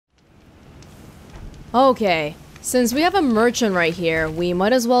Okay, since we have a merchant right here, we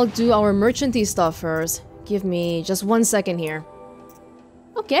might as well do our merchanty stuff first. Give me just 1 second here.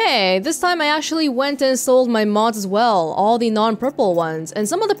 Okay, this time I actually went and sold my mods as well, all the non-purple ones, and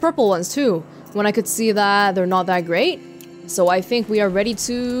some of the purple ones too, when I could see that they're not that great. So I think we are ready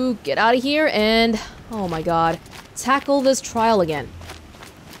to get out of here and, oh my god, tackle this trial again.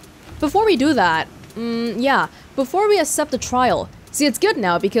 Before we do that, before we accept the trial, see, it's good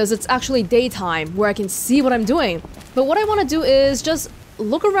now because it's actually daytime where I can see what I'm doing. But what I want to do is just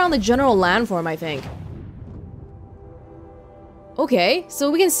look around the general landform, I think. Okay,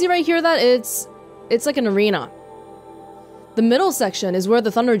 so we can see right here that it's like an arena. The middle section is where the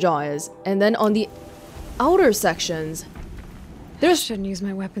Thunderjaw is, and then on the outer sections, I shouldn't use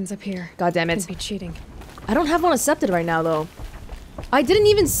my weapons up here. God damn it. Could be cheating. I don't have one accepted right now, though. I didn't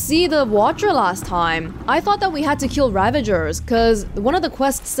even see the Watcher last time. I thought that we had to kill Ravagers, because one of the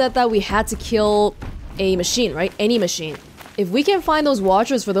quests said that we had to kill a machine, right? Any machine. If we can find those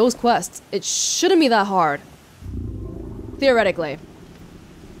Watchers for those quests, it shouldn't be that hard. Theoretically.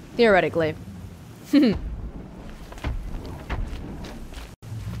 Theoretically.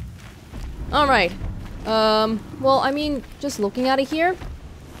 Alright. Well, I mean, just looking at it here.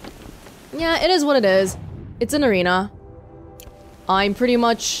 Yeah, it is what it is. It's an arena. I'm pretty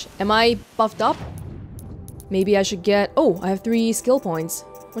much... Am I buffed up? Maybe I should get... Oh, I have 3 skill points.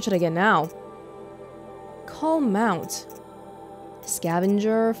 What should I get now? Calm Mount.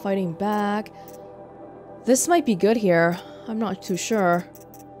 Scavenger, fighting back. This might be good here. I'm not too sure.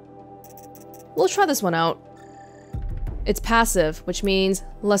 We'll try this one out. It's passive, which means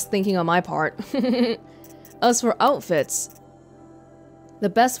less thinking on my part. As for outfits, the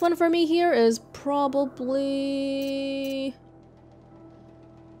best one for me here is probably...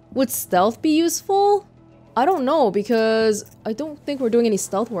 Would stealth be useful? I don't know, because I don't think we're doing any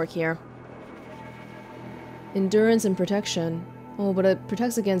stealth work here. Endurance and protection. Oh, but it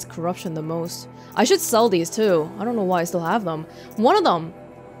protects against corruption the most. I should sell these too. I don't know why I still have them. One of them...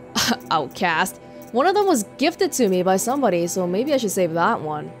 Outcast. One of them was gifted to me by somebody, so maybe I should save that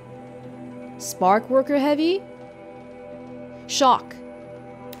one. Spark Worker Heavy? Shock.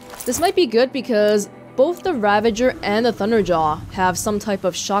 This might be good because both the Ravager and the Thunderjaw have some type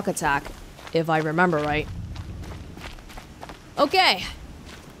of shock attack, if I remember right. Okay.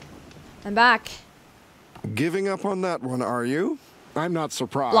 I'm back. Giving up on that one, are you? I'm not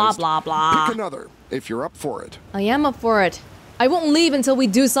surprised. Blah, blah, blah. Pick another, if you're up for it. I am up for it. I won't leave until we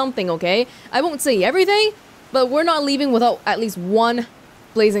do something, okay? I won't say everything, but we're not leaving without at least one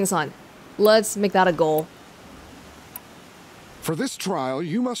Blazing Sun. Let's make that a goal. For this trial,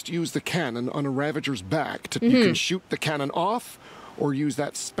 you must use the cannon on a Ravager's back. You can shoot the cannon off, or use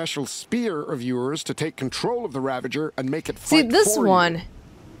that special spear of yours to take control of the Ravager and make it fight for you. See, this one...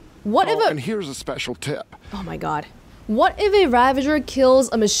 What if and here's a special tip. Oh my god. What if a Ravager kills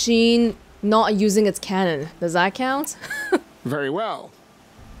a machine not using its cannon? Does that count? Very well.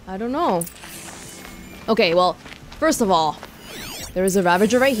 I don't know. Okay, well, first of all, there is a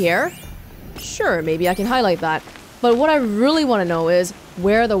Ravager right here. Sure, maybe I can highlight that. But what I really want to know is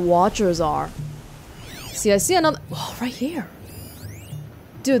where the Watchers are. See, I see another... Oh, right here.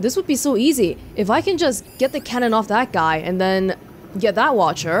 Dude, this would be so easy. If I can just get the cannon off that guy and then get that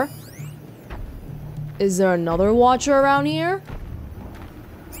Watcher. Is there another Watcher around here?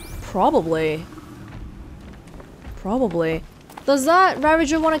 Probably. Probably. Does that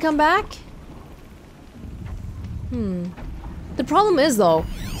Ravager want to come back? The problem is, though,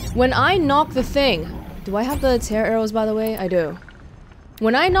 when I knock the thing... Do I have the tear arrows, by the way? I do.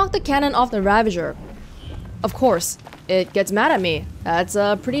 When I knock the cannon off the Ravager, of course, it gets mad at me. That's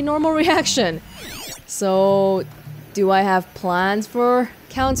a pretty normal reaction. So, do I have plans for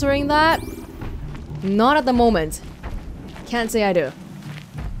countering that? Not at the moment. Can't say I do.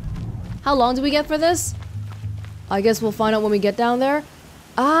 How long do we get for this? I guess we'll find out when we get down there.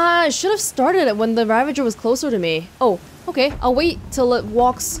 Ah, I should have started it when the Ravager was closer to me. Oh, okay. I'll wait till it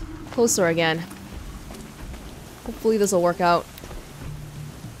walks closer again. Hopefully this will work out.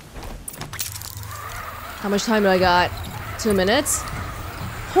 How much time do I got? 2 minutes?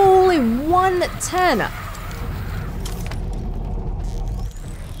 Holy 110!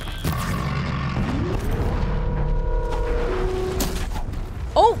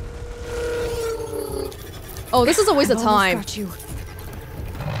 Oh! Oh, this is a waste of time.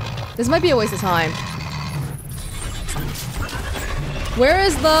 This might be a waste of time. Where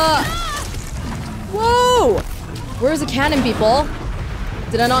is the... Whoa! Where's the cannon, people?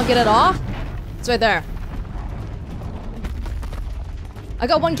 Did I not get it off? It's right there. I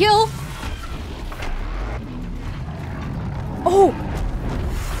got 1 kill. Oh!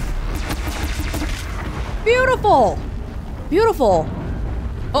 beautiful! Beautiful.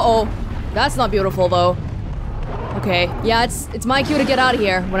 Uh-oh. That's not beautiful, though. Okay, yeah, it's my cue to get out of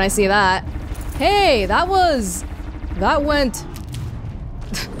here when I see that. Hey, that went...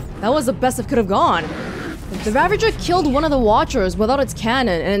 that was the best it could have gone. The Ravager killed one of the Watchers without its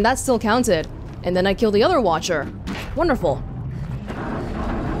cannon, and that still counted. And then I killed the other Watcher. Wonderful.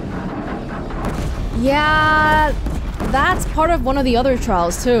 Yeah, that's part of one of the other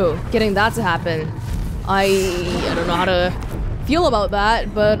trials, too. Getting that to happen. I don't know how to feel about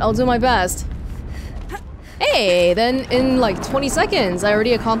that, but I'll do my best. Hey, then in like 20 seconds, I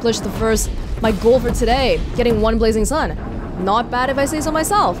already accomplished my goal for today, getting 1 blazing sun. Not bad if I say so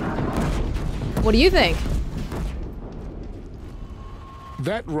myself. What do you think?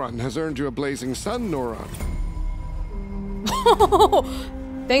 That run has earned you a blazing sun, Nora.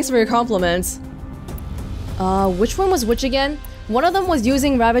 Thanks for your compliments. Which one was which again? One of them was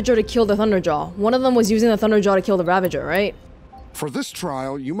using Ravager to kill the Thunderjaw. One of them was using the Thunderjaw to kill the Ravager, right? For this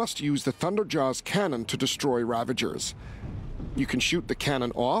trial, you must use the Thunderjaw's cannon to destroy Ravagers. You can shoot the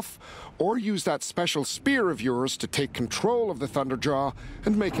cannon off, or use that special spear of yours to take control of the Thunderjaw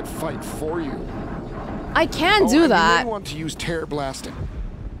and make it fight for you. I can do that. You may want to use tear blasting.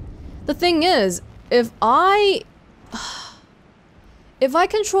 The thing is, if I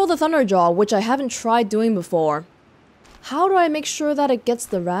control the Thunderjaw, which I haven't tried doing before, how do I make sure that it gets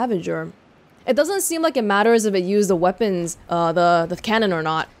the Ravager? It doesn't seem like it matters if it used the weapons, the cannon or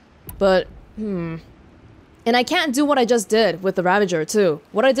not, but, And I can't do what I just did with the Ravager, too.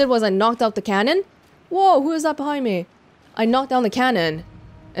 What I did was I knocked out the cannon. Whoa, who is that behind me? I knocked down the cannon,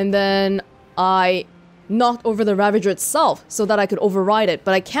 and then I knocked over the Ravager itself so that I could override it,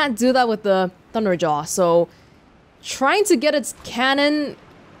 but I can't do that with the Thunderjaw, so trying to get its cannon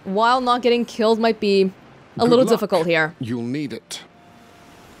while not getting killed might be a little difficult here. You'll need it.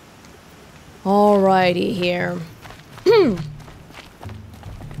 Alrighty here. We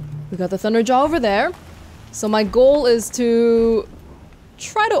got the Thunderjaw over there. So my goal is to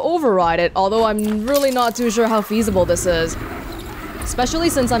try to override it, although I'm really not too sure how feasible this is. Especially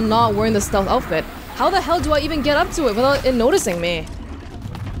since I'm not wearing the stealth outfit. How the hell do I even get up to it without it noticing me?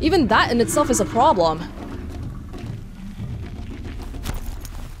 Even that in itself is a problem.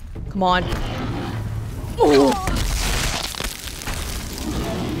 Come on. Ooh.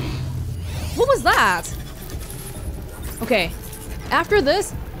 What was that? Okay, after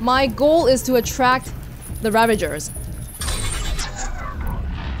this, my goal is to attract the Ravagers.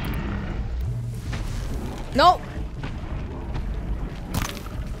 Nope.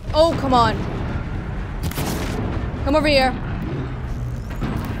 Oh, come on. Come over here.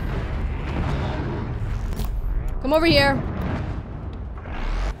 Come over here.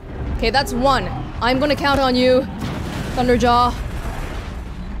 Okay, that's 1. I'm gonna count on you, Thunderjaw.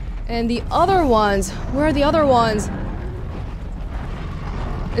 And the other ones, where are the other ones?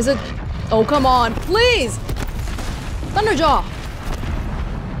 Is it? Oh, come on, please! Thunderjaw!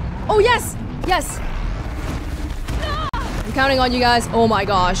 Oh, yes! Yes! I'm counting on you guys. Oh my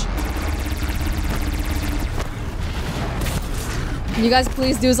gosh. Can you guys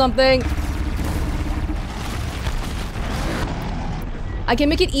please do something? I can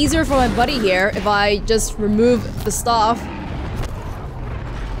make it easier for my buddy here if I just remove the stuff.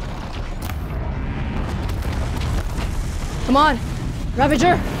 Come on,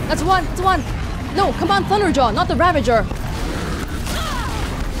 Ravager. That's 1. That's 1. No, come on, Thunderjaw, not the Ravager.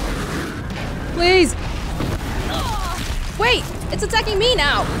 Please. Wait, it's attacking me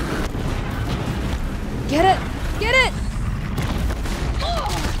now. Get it. Get it.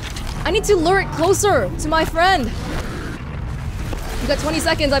 I need to lure it closer to my friend. You got 20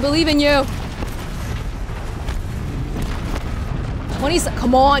 seconds. I believe in you. 20 seconds.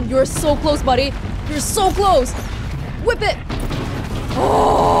 Come on. You're so close, buddy. You're so close. Whip it.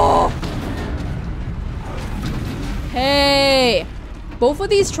 Oh. Hey. Both of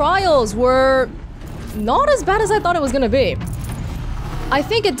these trials were not as bad as I thought it was gonna be. I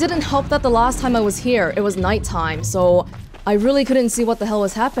think it didn't help that the last time I was here, it was nighttime, so I really couldn't see what the hell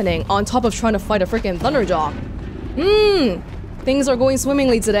was happening on top of trying to fight a freaking Thunderjaw. Things are going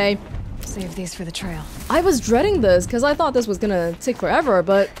swimmingly today. Save these for the trail. I was dreading this because I thought this was gonna take forever,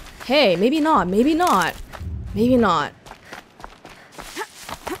 but hey, maybe not, maybe not. Maybe not.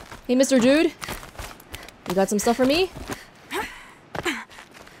 Hey, Mr. Dude. You got some stuff for me?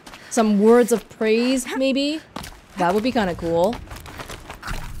 Some words of praise, maybe? That would be kind of cool.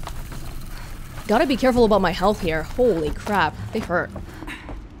 Gotta be careful about my health here. Holy crap, they hurt.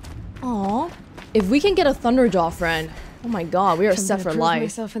 Aw. If we can get a Thunderjaw friend, oh my god, we are set for life.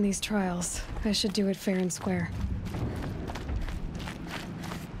 Myself in these trials. I should do it fair and square.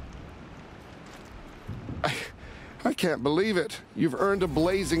 I can't believe it. You've earned a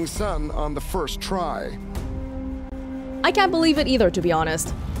blazing sun on the first try. I can't believe it either, to be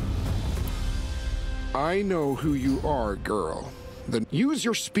honest. I know who you are, girl. Then use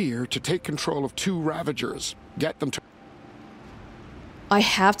your spear to take control of 2 Ravagers. Get them to... I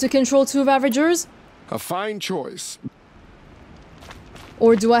have to control 2 Ravagers? A fine choice.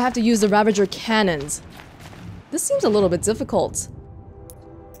 Or do I have to use the Ravager cannons? This seems a little bit difficult.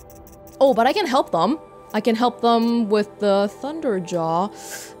 Oh, but I can help them. I can help them with the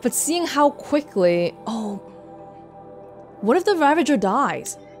Thunderjaw. But seeing how quickly... Oh. What if the Ravager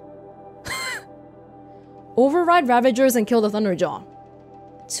dies? Override Ravagers and kill the Thunderjaw.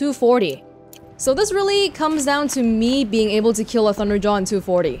 240. So this really comes down to me being able to kill a Thunderjaw in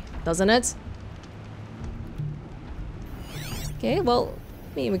 240, doesn't it? Okay, well,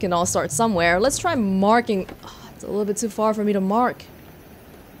 maybe we can all start somewhere. Let's try marking... Oh, it's a little bit too far for me to mark.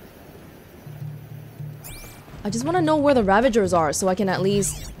 I just want to know where the Ravagers are so I can at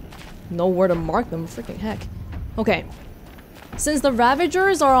least know where to mark them. Freaking heck. Okay. Since the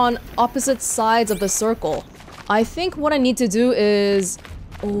Ravagers are on opposite sides of the circle, I think what I need to do is...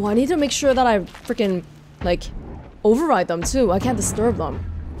 Oh, I need to make sure that I freaking, like, override them too. I can't disturb them.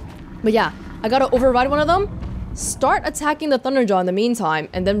 But yeah, I gotta override one of them, start attacking the Thunderjaw in the meantime,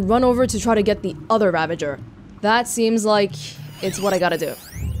 and then run over to try to get the other Ravager. That seems like it's what I gotta do.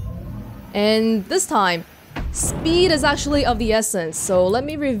 And this time, speed is actually of the essence, so let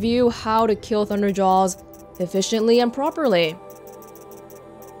me review how to kill Thunderjaws efficiently and properly.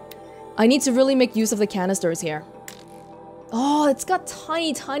 I need to really make use of the canisters here. Oh, it's got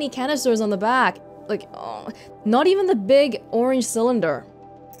tiny, tiny canisters on the back. Like, oh, not even the big orange cylinder.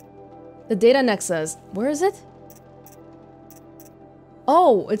 The data nexus. Where is it?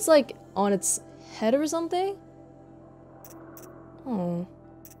 Oh, it's like on its head or something? Oh.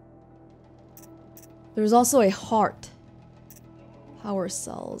 There's also a heart. Power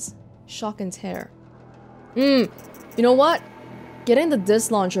cells. Shock and tear. You know what? Getting the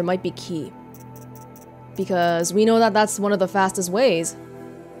disc launcher might be key. Because we know that that's one of the fastest ways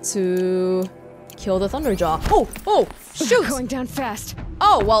to kill the Thunderjaw. Oh! Oh! Shoot! Going down fast.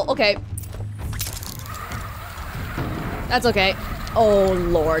 Oh, well, okay. That's okay. Oh,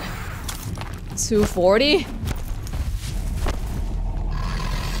 Lord. 240?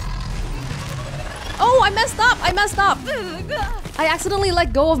 Oh, I messed up! I messed up! I accidentally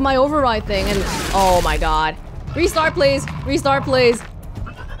let go of my override thing and... Oh my god. Restart, please! Restart, please!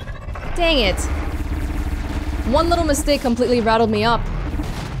 Dang it. One little mistake completely rattled me up.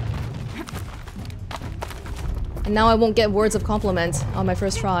 And now I won't get words of compliment on my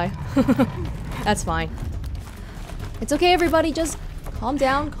first try. That's fine. It's okay, everybody. Just calm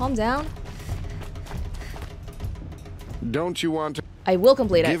down, calm down. Don't you want to... I will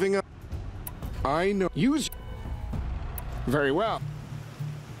complete it. Giving up... I know... Use... Very well.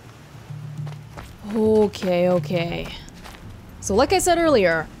 Okay, okay. So like I said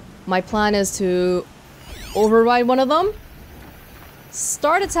earlier, my plan is to override one of them,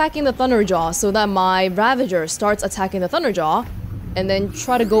 start attacking the Thunderjaw so that my Ravager starts attacking the Thunderjaw, and then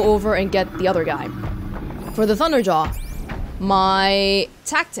try to go over and get the other guy. For the Thunderjaw, my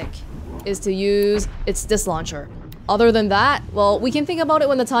tactic is to use its disc launcher. Other than that, well, we can think about it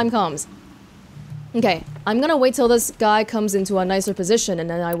when the time comes. Okay, I'm gonna wait till this guy comes into a nicer position and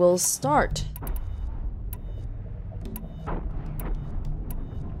then I will start.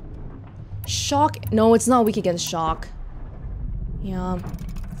 Shock? No, it's not weak against shock. Yeah.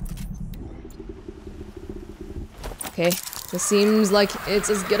 Okay, this seems like it's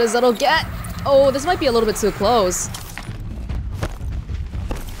as good as it'll get. Oh, this might be a little bit too close.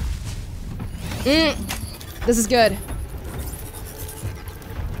 This is good.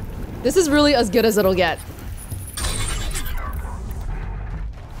 This is really as good as it'll get.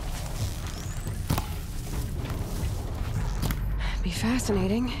 Be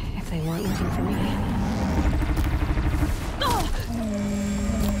fascinating if they weren't looking for me.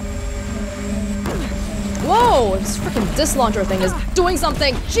 Whoa! This freaking disc launcher thing is doing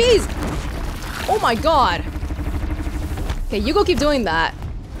something! Jeez! Oh my god! Okay, you go keep doing that.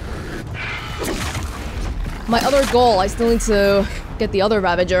 My other goal, I still need to get the other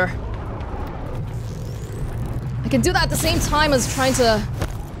Ravager. I can do that at the same time as trying to...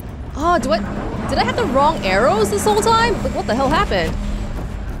 Oh, did I have the wrong arrows this whole time? Like, what the hell happened?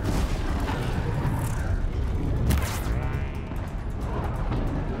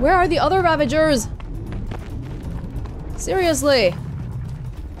 Where are the other Ravagers? Seriously.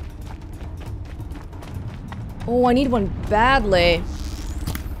 Oh, I need one badly.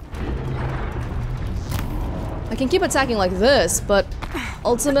 I can keep attacking like this, but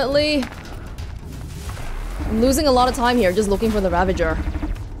ultimately... I'm losing a lot of time here just looking for the Ravager.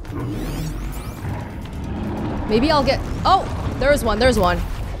 Maybe I'll get... Oh! There's one, there's one.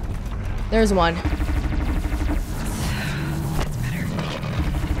 There's one. That's better.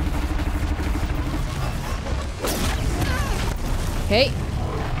 Okay.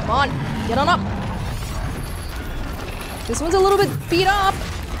 Come on. Get on up. This one's a little bit beat up.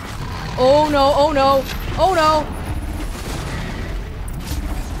 Oh no, oh no, oh no.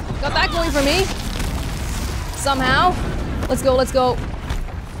 Got that going for me. Somehow. Let's go, let's go.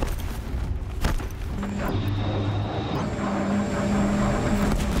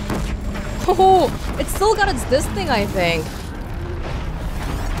 Oh, it's still got its this thing, I think.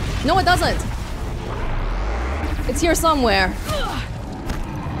 No, it doesn't. It's here somewhere.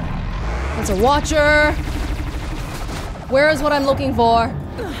 That's a watcher. Where is what I'm looking for?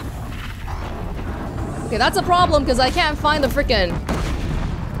 Okay, that's a problem because I can't find the frickin'...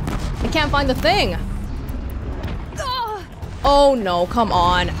 I can't find the thing. Oh no, come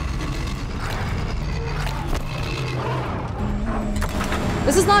on.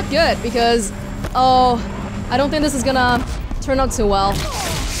 This is not good because... Oh, I don't think this is gonna turn out too well.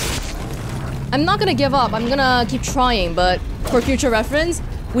 I'm not gonna give up. I'm gonna keep trying, but for future reference,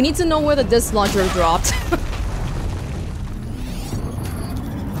 we need to know where the disc launcher dropped.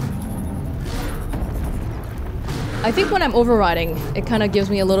 I think when I'm overriding, it kind of gives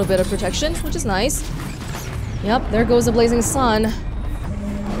me a little bit of protection, which is nice. Yep, there goes the blazing sun.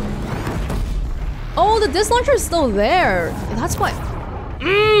 Oh, the disc launcher is still there. That's why...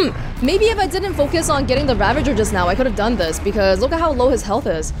 Maybe if I didn't focus on getting the Ravager just now, I could have done this, because look at how low his health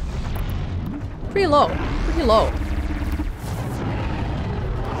is. Pretty low. Pretty low.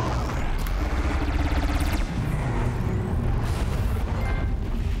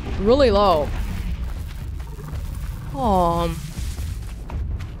 Really low.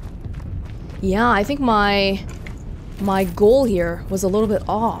 Yeah, I think my goal here was a little bit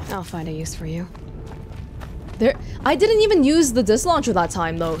off. I'll find a use for you. I didn't even use the disc launcher that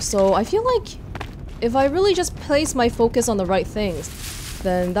time though, so I feel like if I really just place my focus on the right things,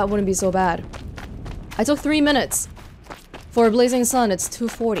 then that wouldn't be so bad. I took 3 minutes. For a blazing sun, it's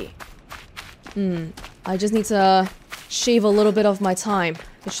 2:40. I just need to shave a little bit of my time.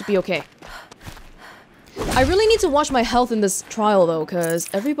 It should be okay. I really need to watch my health in this trial though, because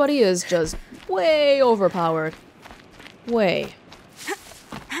everybody is just way overpowered. Way.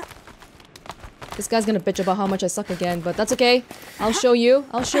 This guy's gonna bitch about how much I suck again, but that's okay. I'll show you.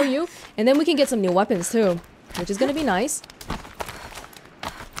 I'll show you. And then we can get some new weapons too, which is gonna be nice.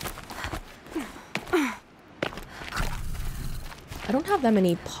 I don't have that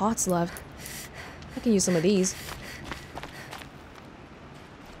many pots left. I can use some of these.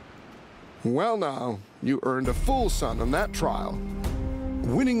 Well now, you earned a full sun on that trial.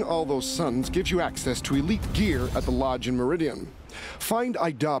 Winning all those suns gives you access to elite gear at the lodge in Meridian. Find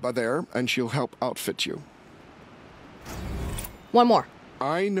Idaba there, and she'll help outfit you. One more.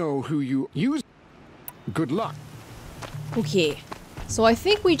 I know who you use. Good luck. Okay. So I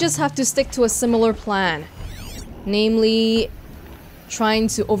think we just have to stick to a similar plan. Namely, trying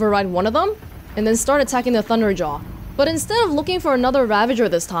to override one of them, and then start attacking the Thunderjaw. But instead of looking for another Ravager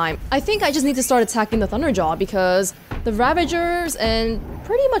this time, I think I just need to start attacking the Thunderjaw because the Ravagers and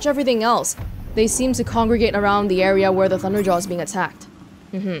pretty much everything else, they seem to congregate around the area where the Thunderjaw is being attacked.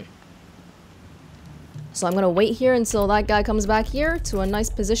 So I'm gonna wait here until that guy comes back here to a nice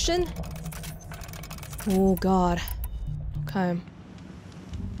position. Oh god. Okay.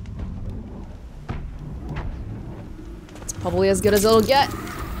 It's probably as good as it'll get.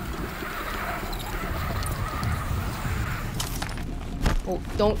 Oh,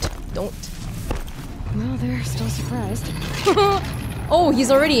 don't. Well, they're still surprised. Oh,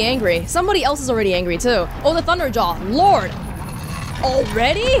 he's already angry. Somebody else is already angry too. Oh, the Thunderjaw. Lord!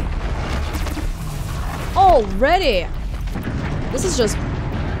 Already? Already! This is just...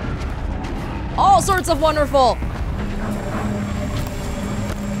 all sorts of wonderful!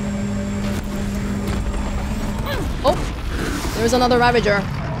 Oh! There's another Ravager.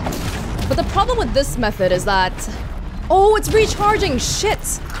 But the problem with this method is that... oh, it's recharging! Shit!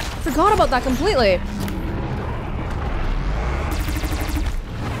 Forgot about that completely.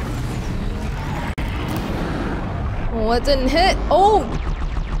 Oh, it didn't hit. Oh!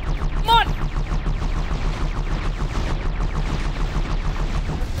 Come on!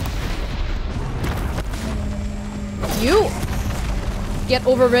 You! Get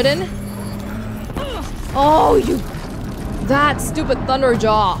overridden. Oh, you... that stupid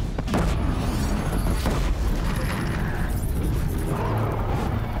Thunderjaw.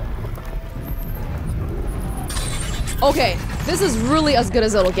 Okay, this is really as good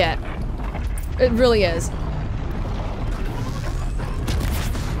as it'll get. It really is.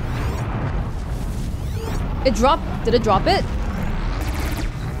 It dropped. Did it drop it?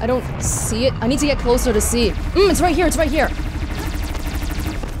 I don't see it. I need to get closer to see. It's right here. It's right here.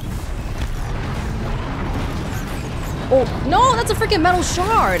 Oh, no, that's a freaking metal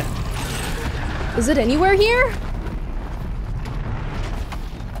shard. Is it anywhere here?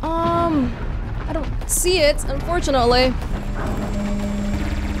 I don't see it, unfortunately.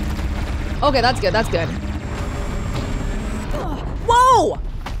 Okay, that's good, that's good. Whoa!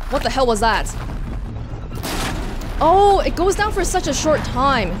 What the hell was that? Oh, it goes down for such a short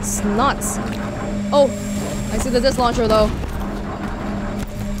time. It's nuts. Oh, I see the disc launcher though.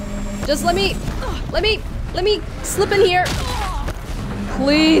 Just let me slip in here.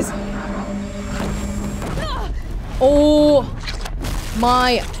 Please. Oh,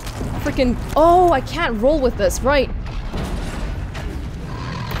 my freaking, oh, I can't roll with this, right?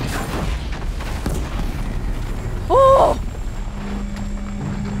 Oh!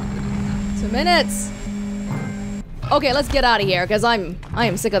 2 minutes. Okay, let's get out of here, because I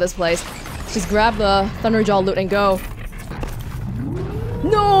am sick of this place. Just grab the Thunderjaw loot and go.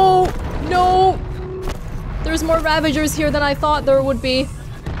 No! No! There's more Ravagers here than I thought there would be.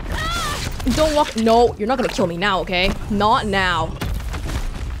 Don't walk. No, you're not gonna kill me now, okay? Not now.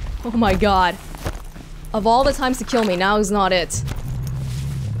 Oh my god. Of all the times to kill me, now is not it.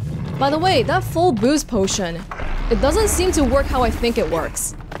 By the way, that full boost potion, it doesn't seem to work how I think it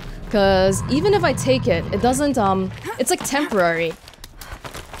works. Because even if I take it, it doesn't, it's like temporary.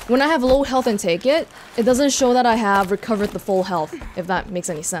 When I have low health and take it, it doesn't show that I have recovered the full health, if that makes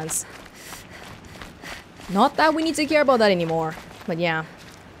any sense. Not that we need to care about that anymore, but yeah.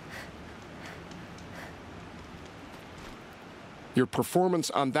 Your performance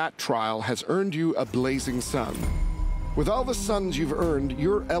on that trial has earned you a blazing sun. With all the suns you've earned,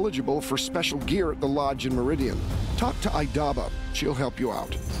 you're eligible for special gear at the lodge in Meridian. Talk to Idaba. She'll help you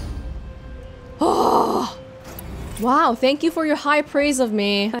out. Oh! Wow, thank you for your high praise of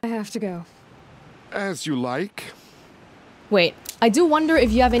me. I have to go. As you like. Wait, I do wonder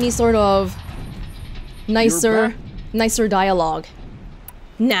if you have any sort of nicer dialogue.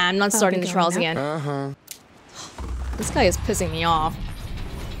 Nah, I'm not starting the trials again. Uh-huh. This guy is pissing me off.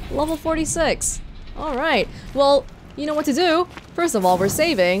 Level 46. Alright, well, you know what to do. First of all, we're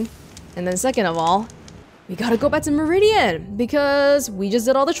saving. And then second of all, we gotta go back to Meridian. Because we just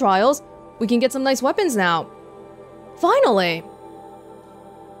did all the trials. We can get some nice weapons now. Finally!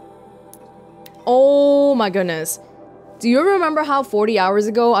 Oh my goodness. Do you remember how 40 hours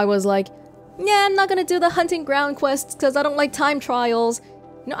ago I was like, yeah, I'm not gonna do the hunting ground quests because I don't like time trials.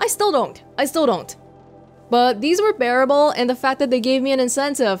 No, I still don't. I still don't. But these were bearable, and the fact that they gave me an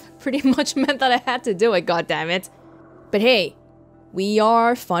incentive pretty much meant that I had to do it, goddammit. But hey, we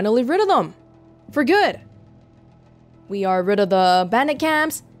are finally rid of them. For good. We are rid of the bandit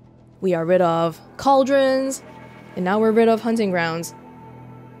camps, we are rid of cauldrons, and now we're rid of hunting grounds.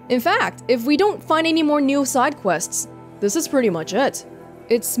 In fact, if we don't find any more new side quests, this is pretty much it.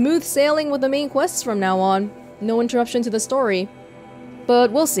 It's smooth sailing with the main quests from now on. No interruption to the story.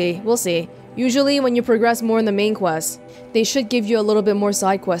 But we'll see, we'll see. Usually when you progress more in the main quests, they should give you a little bit more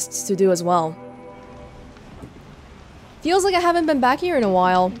side quests to do as well. Feels like I haven't been back here in a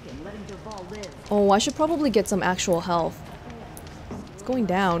while. Oh, I should probably get some actual health. It's going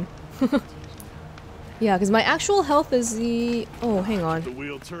down. Yeah, because my actual health is the... Oh, hang on. The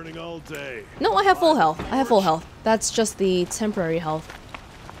wheel turning all day. No, I have full health. I have full health. That's just the temporary health.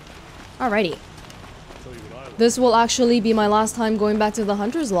 Alrighty. This will actually be my last time going back to the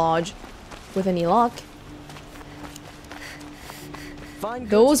Hunter's Lodge. With any luck.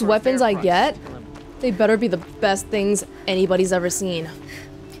 Those weapons I get, they better be the best things anybody's ever seen.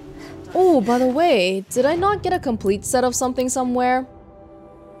 Oh, by the way, did I not get a complete set of something somewhere?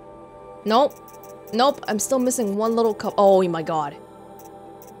 Nope. Nope, I'm still missing one little cup. Oh my god.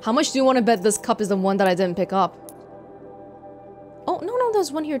 How much do you want to bet this cup is the one that I didn't pick up? Oh, no,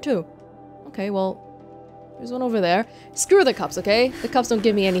 there's one here too. Okay, well, there's one over there. Screw the cups, okay? The cups don't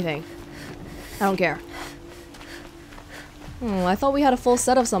give me anything. I don't care. I thought we had a full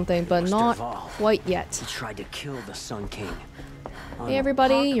set of something, but not quite yet. He tried to kill the Sun King. Hey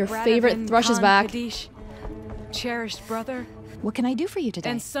everybody, your favorite thrush is back. Padish, cherished brother. What can I do for you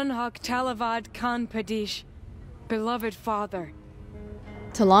today? And Sunhawk Talavad Khan Padish, beloved father.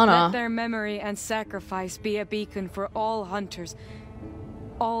 Talana. Let their memory and sacrifice be a beacon for all hunters,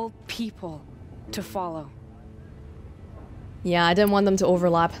 all people to follow. Yeah, I didn't want them to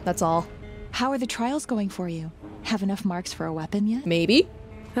overlap, that's all. How are the trials going for you? Have enough marks for a weapon yet? Maybe.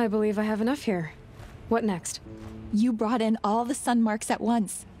 I believe I have enough here. What next? You brought in all the sun marks at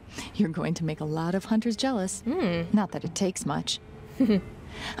once. You're going to make a lot of hunters jealous. Not that it takes much.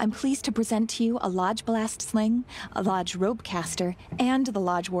 I'm pleased to present to you a Lodge Blast Sling, a Lodge Rope Caster, and the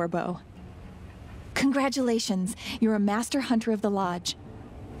Lodge Warbow. Congratulations, you're a Master Hunter of the Lodge.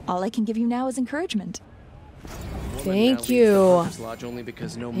 All I can give you now is encouragement. Thank you.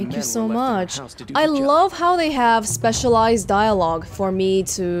 Thank you so much. I love how they have specialized dialogue for me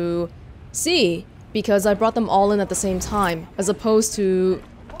to see, because I brought them all in at the same time, as opposed to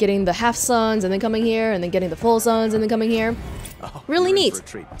getting the half suns and then coming here, and then getting the full suns and then coming here. Really neat.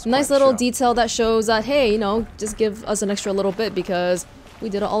 Nice little detail that shows that, hey, you know, just give us an extra little bit because we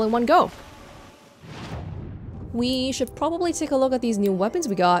did it all in one go. We should probably take a look at these new weapons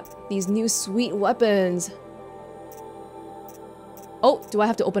we got. These new sweet weapons. Oh, do I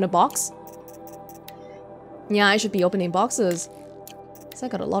have to open a box? Yeah, I should be opening boxes. So I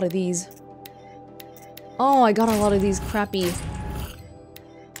got a lot of these. Oh, I got a lot of these crappy...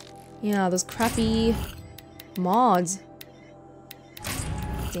 Yeah, those crappy mods.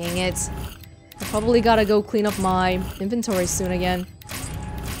 Dang it. I probably gotta go clean up my inventory soon again.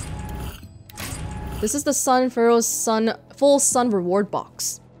 This is the Sun Furrow Full Sun Reward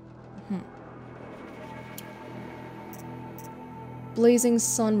Box. Blazing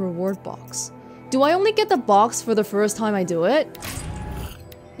Sun Reward Box. Do I only get the box for the first time I do it?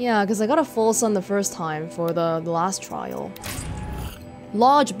 Yeah, because I got a full sun the first time for the last trial.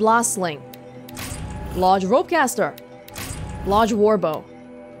 Lodge Blast Sling. Lodge Ropecaster. Lodge Warbow.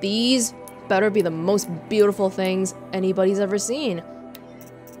 These better be the most beautiful things anybody's ever seen.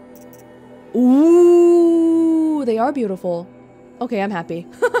 Ooh, they are beautiful. Okay, I'm happy.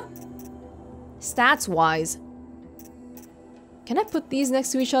 Stats-wise. Can I put these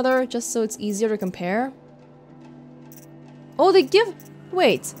next to each other just so it's easier to compare? Oh, they give...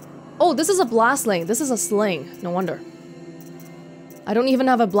 Wait. Oh, this is a blast sling. This is a sling. No wonder. I don't even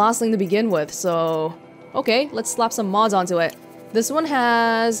have a blast sling to begin with, so... Okay, let's slap some mods onto it. This one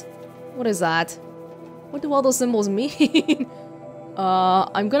has... What is that? What do all those symbols mean?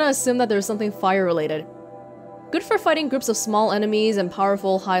 I'm gonna assume that there's something fire-related. Good for fighting groups of small enemies and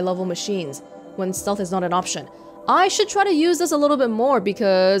powerful high-level machines, when stealth is not an option. I should try to use this a little bit more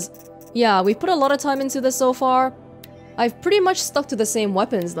because... Yeah, we've put a lot of time into this so far. I've pretty much stuck to the same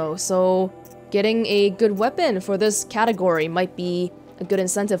weapons though, so... Getting a good weapon for this category might be a good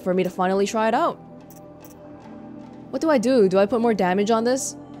incentive for me to finally try it out. What do I do? Do I put more damage on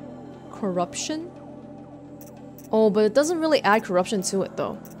this? Corruption? Oh, but it doesn't really add corruption to it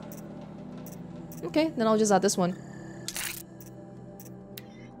though. Okay, then I'll just add this one.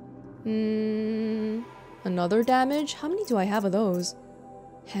 Another damage? How many do I have of those?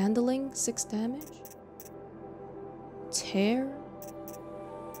 Handling, 6 damage? Tear?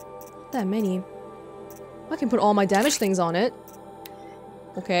 Not that many. I can put all my damage things on it.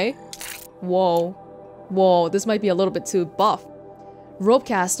 Okay. Whoa. Whoa, this might be a little bit too buff.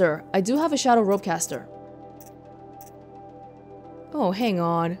 Ropecaster. I do have a Shadow Ropecaster. Oh, hang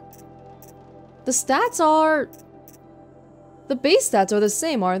on. The stats are... The base stats are the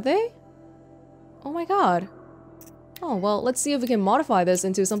same, aren't they? Oh my god. Oh, well, let's see if we can modify this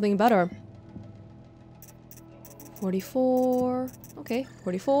into something better. 44... Okay,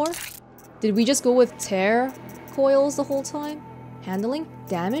 44. Did we just go with tear coils the whole time? Handling?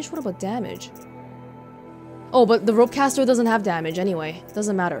 Damage? What about damage? Oh, but the Ropecaster doesn't have damage anyway.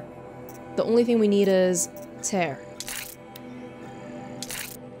 Doesn't matter. The only thing we need is tear.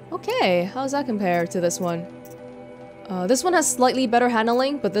 Okay, how does that compare to this one? This one has slightly better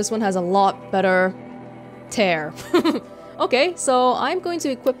handling, but this one has a lot better tear. Okay, so I'm going to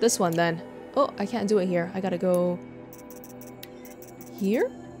equip this one then. Oh, I can't do it here. I gotta go...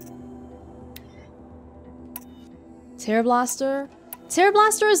 Here? Tear Blaster? Tear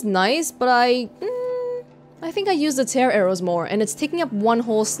Blaster is nice, but I think I use the tear arrows more, and it's taking up one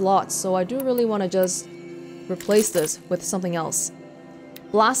whole slot, so I do really want to just replace this with something else.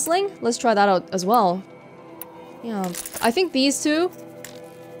 Blast Sling? Let's try that out as well. Yeah, I think these two...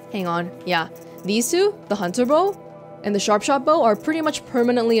 Hang on, yeah. These two, the Hunter Bow and the Sharp Shot Bow, are pretty much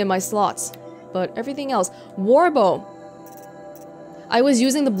permanently in my slots. But everything else... Warbow! I was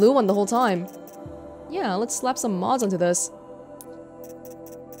using the blue one the whole time. Yeah, let's slap some mods onto this.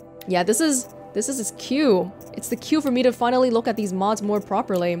 Yeah, this is its cue. It's the cue for me to finally look at these mods more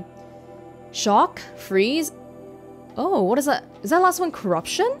properly. Shock? Freeze? Oh, what is that? Is that last one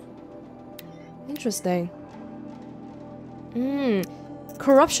corruption? Interesting.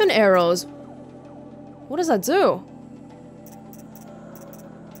 Corruption arrows. What does that do?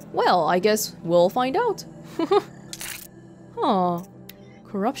 Well, I guess we'll find out. Huh.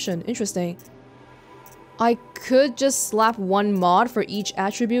 Corruption. Interesting. I could just slap one mod for each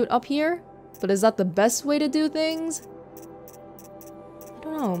attribute up here, but is that the best way to do things? I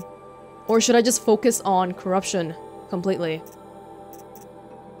don't know. Or should I just focus on corruption completely?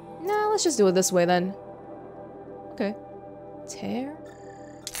 Nah, let's just do it this way then. Okay. Tear.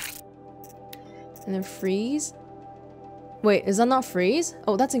 And then freeze. Wait, is that not freeze?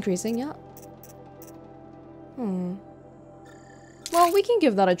 Oh, that's increasing, yeah. Well, we can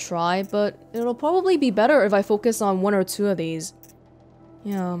give that a try, but it'll probably be better if I focus on one or two of these.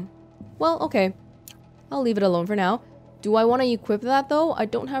 Yeah. Well, okay. I'll leave it alone for now. Do I want to equip that though? I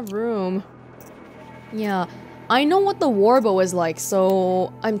don't have room. Yeah. I know what the warbow is like,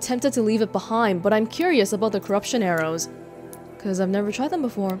 so I'm tempted to leave it behind, but I'm curious about the corruption arrows. Because I've never tried them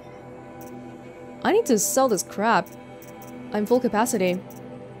before. I need to sell this crap. I'm full capacity.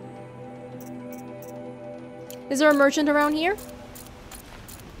 Is there a merchant around here?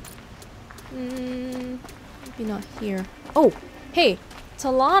 Maybe not here. Oh, hey,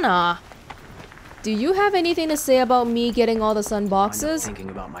 Talana. Do you have anything to say about me getting all the sun boxes? I'm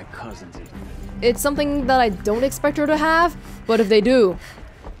thinking about my cousins. It's something that I don't expect her to have, but if they do,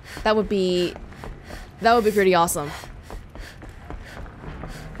 that would be pretty awesome.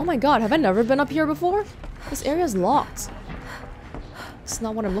 Oh my god, have I never been up here before? This area is locked. It's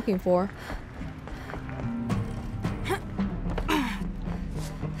not what I'm looking for.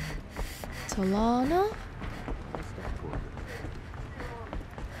 Talana?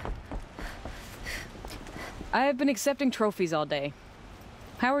 I've been accepting trophies all day.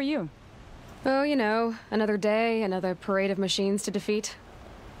 How are you? Oh, you know, another day, another parade of machines to defeat.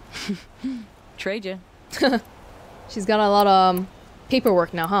 Trade ya. She's got a lot of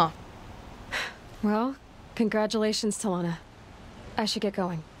paperwork now, huh? Well, congratulations, Talana. I should get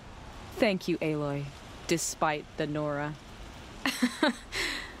going. Thank you, Aloy. Despite the Nora.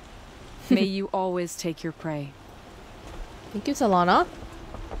 May you always take your prey. Thank you, Talana.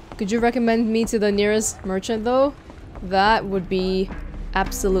 Could you recommend me to the nearest merchant, though? That would be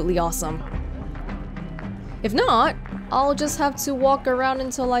absolutely awesome. If not, I'll just have to walk around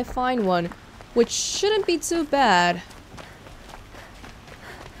until I find one, which shouldn't be too bad.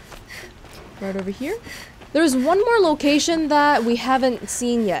 Right over here. There's one more location that we haven't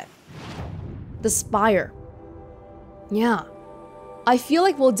seen yet. The Spire. Yeah. I feel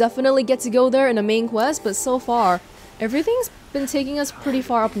like we'll definitely get to go there in the main quest, but so far, everything's been taking us pretty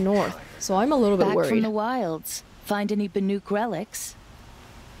far up north, so I'm a little bit worried. Back from the wilds. Find any Banuk relics?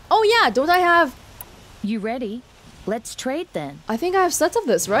 Oh yeah, don't I have... You ready? Let's trade then. I think I have sets of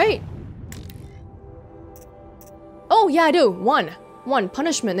this, right? Oh yeah, I do. One,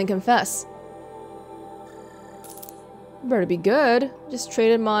 punishment and confess. Better be good. Just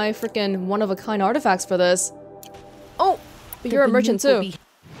traded my freaking one-of-a-kind artifacts for this. Oh, but you're a merchant too.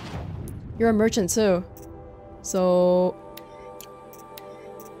 You're a merchant too. So...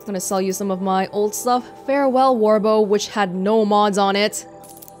 I'm gonna sell you some of my old stuff. Farewell Warbow, which had no mods on it.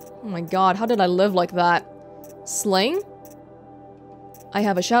 Oh my god, how did I live like that? Sling? I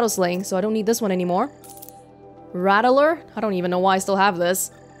have a Shadow Sling, so I don't need this one anymore. Rattler? I don't even know why I still have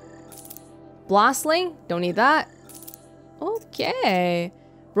this. Blast Sling? Don't need that. Okay.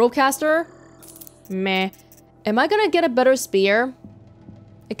 Ropecaster? Meh. Am I gonna get a better spear?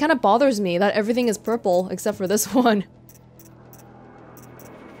 It kind of bothers me that everything is purple except for this one.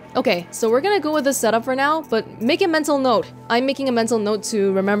 Okay, so we're gonna go with this setup for now, but make a mental note. I'm making a mental note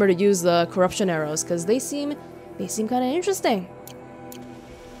to remember to use the corruption arrows, because they seem kind of interesting.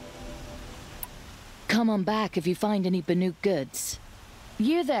 Come on back if you find any Banuk goods.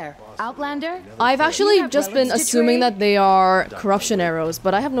 You there, Outlander? I've actually have just been relics to assuming trade? that they are corruption arrows,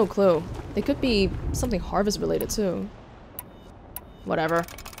 but I have no clue. They could be something harvest related too. Whatever.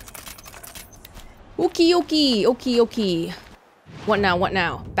 Okie. What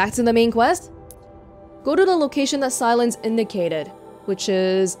now? Back to the main quest? Go to the location that Silence indicated, which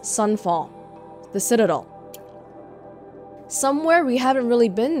is Sunfall, the Citadel. Somewhere we haven't really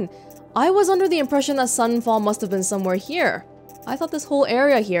been. I was under the impression that Sunfall must have been somewhere here. I thought this whole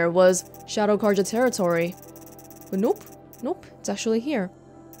area here was Shadow Karja territory. But nope, it's actually here.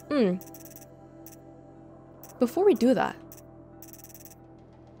 Before we do that...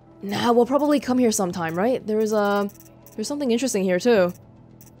 Nah, we'll probably come here sometime, right? There's something interesting here too.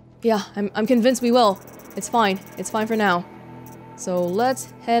 Yeah, I'm convinced we will. It's fine for now. So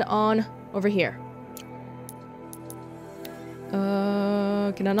let's head on over here.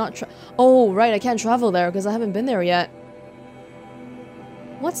 Can I not oh, right, I can't travel there because I haven't been there yet.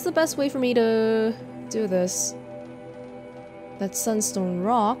 What's the best way for me to do this? That's Sunstone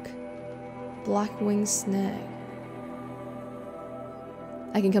Rock. Blackwing Snag.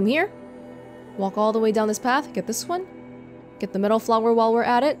 I can come here. Walk all the way down this path. Get this one. Get the metal flower while we're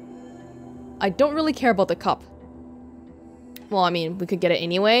at it. I don't really care about the cup. Well, I mean, we could get it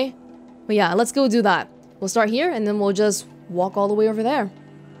anyway. But yeah, let's go do that. We'll start here, and then we'll just walk all the way over there.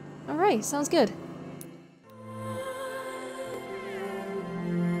 Alright, sounds good.